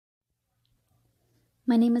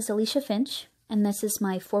My name is Alicia Finch, and this is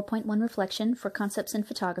my 4.1 reflection for Concepts in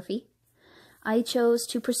Photography. I chose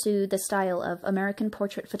to pursue the style of American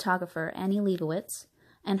portrait photographer Annie Leibovitz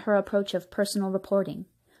and her approach of personal reporting,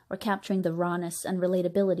 or capturing the rawness and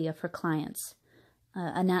relatability of her clients,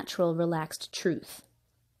 a natural, relaxed truth.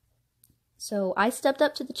 So I stepped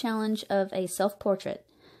up to the challenge of a self-portrait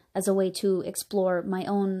as a way to explore my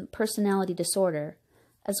own personality disorder,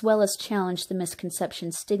 as well as challenge the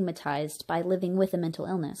misconceptions stigmatized by living with a mental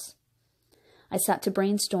illness. I sought to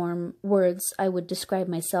brainstorm words I would describe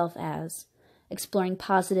myself as, exploring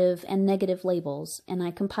positive and negative labels, and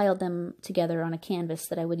I compiled them together on a canvas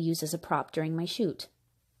that I would use as a prop during my shoot.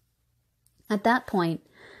 At that point,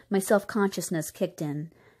 my self-consciousness kicked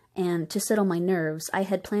in, and to settle my nerves, I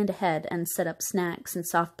had planned ahead and set up snacks and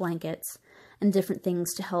soft blankets and different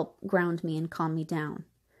things to help ground me and calm me down.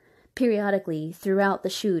 Periodically, throughout the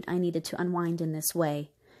shoot, I needed to unwind in this way,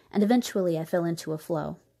 and eventually I fell into a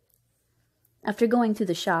flow. After going through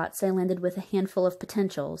the shots, I landed with a handful of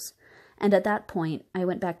potentials, and at that point, I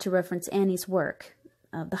went back to reference Annie's work,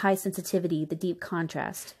 the high sensitivity, the deep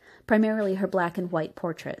contrast, primarily her black and white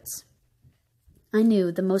portraits. I knew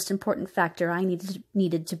the most important factor I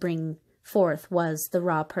needed to bring forth was the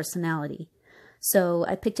raw personality, so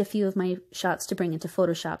I picked a few of my shots to bring into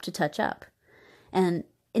Photoshop to touch up, and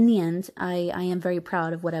in the end, I am very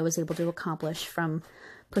proud of what I was able to accomplish, from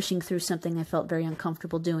pushing through something I felt very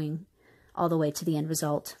uncomfortable doing all the way to the end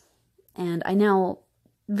result. And I now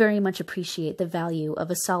very much appreciate the value of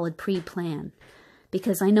a solid pre-plan,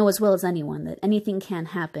 because I know as well as anyone that anything can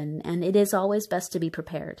happen, and it is always best to be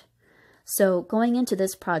prepared. So going into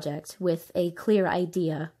this project with a clear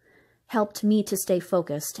idea helped me to stay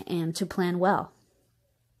focused and to plan well.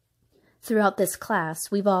 Throughout this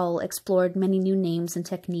class, we've all explored many new names and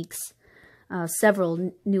techniques,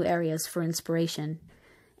 several new areas for inspiration.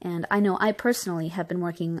 And I know I personally have been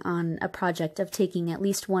working on a project of taking at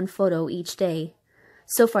least one photo each day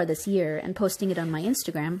so far this year and posting it on my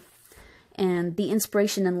Instagram. And the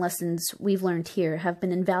inspiration and lessons we've learned here have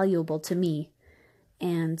been invaluable to me.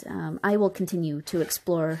 And I will continue to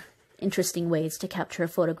explore interesting ways to capture a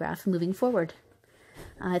photograph moving forward.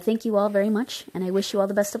 Thank you all very much, and I wish you all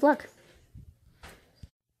the best of luck.